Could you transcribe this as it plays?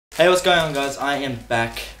Hey, what's going on, guys? I am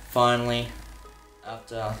back finally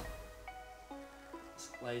after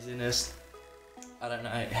laziness. I don't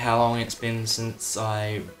know how long it's been since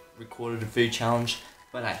I recorded a food challenge,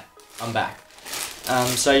 but hey, I'm back.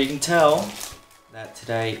 So you can tell that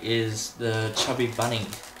today is the Chubby Bunny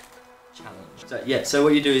challenge. So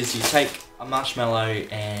what you do is you take a marshmallow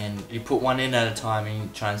and you put one in at a time and you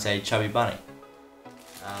try and say Chubby Bunny.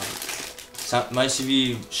 So most of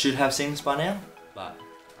you should have seen this by now, but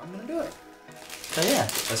I'm gonna do it. So yeah,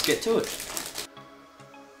 let's get to it.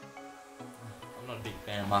 I'm not a big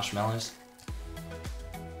fan of marshmallows.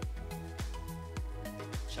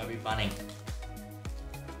 Chubby Bunny.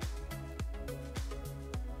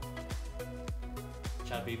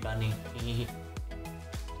 Chubby Bunny.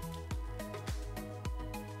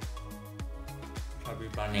 Chubby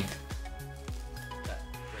Bunny.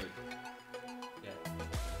 Yeah.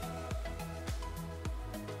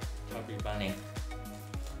 Chubby Bunny.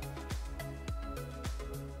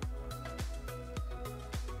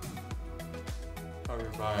 Chubby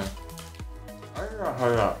Bunny.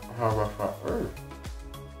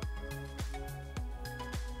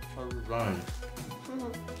 Chubby Bunny.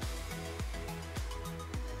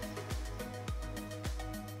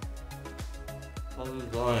 Chubby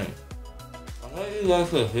Bunny. I thought you guys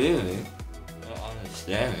could hear me, not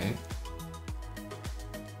understand me.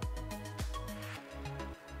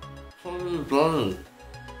 Chubby Bunny.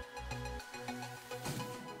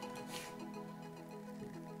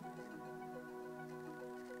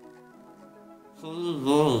 Chubby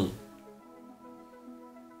Bunny.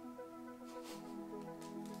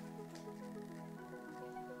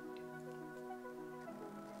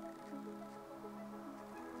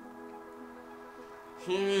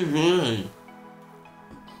 Chubby Bunny.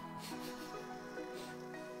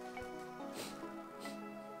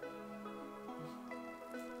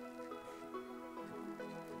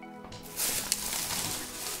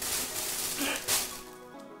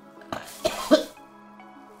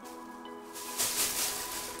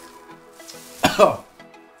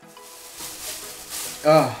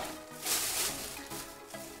 Oh.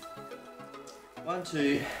 1,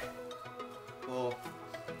 2, 4,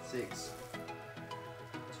 6.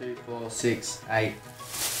 2, 4, 6, 8.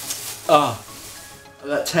 Oh, I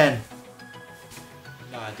got 10.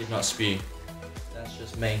 No, I did not spew. That's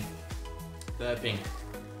just me burping.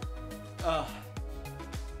 Oh.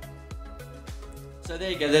 So there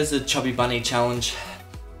you go. There's the Chubby Bunny challenge.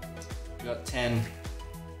 We got 10.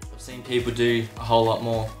 I've seen people do a whole lot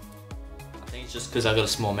more. I think it's just because I've got a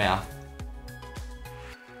small mouth.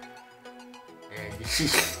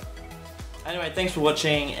 Anyway, thanks for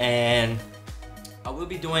watching, and I will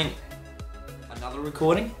be doing another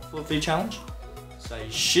recording for the food challenge. So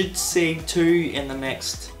you should see 2 in the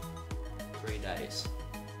next 3 days.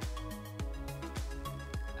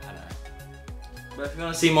 I don't know. But if you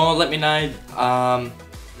want to see more, let me know.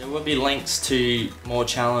 There will be links to more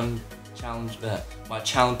my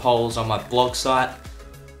challenge polls on my blog site.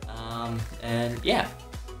 And yeah,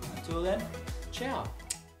 until then, ciao.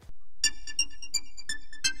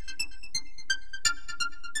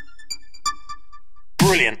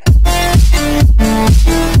 Brilliant.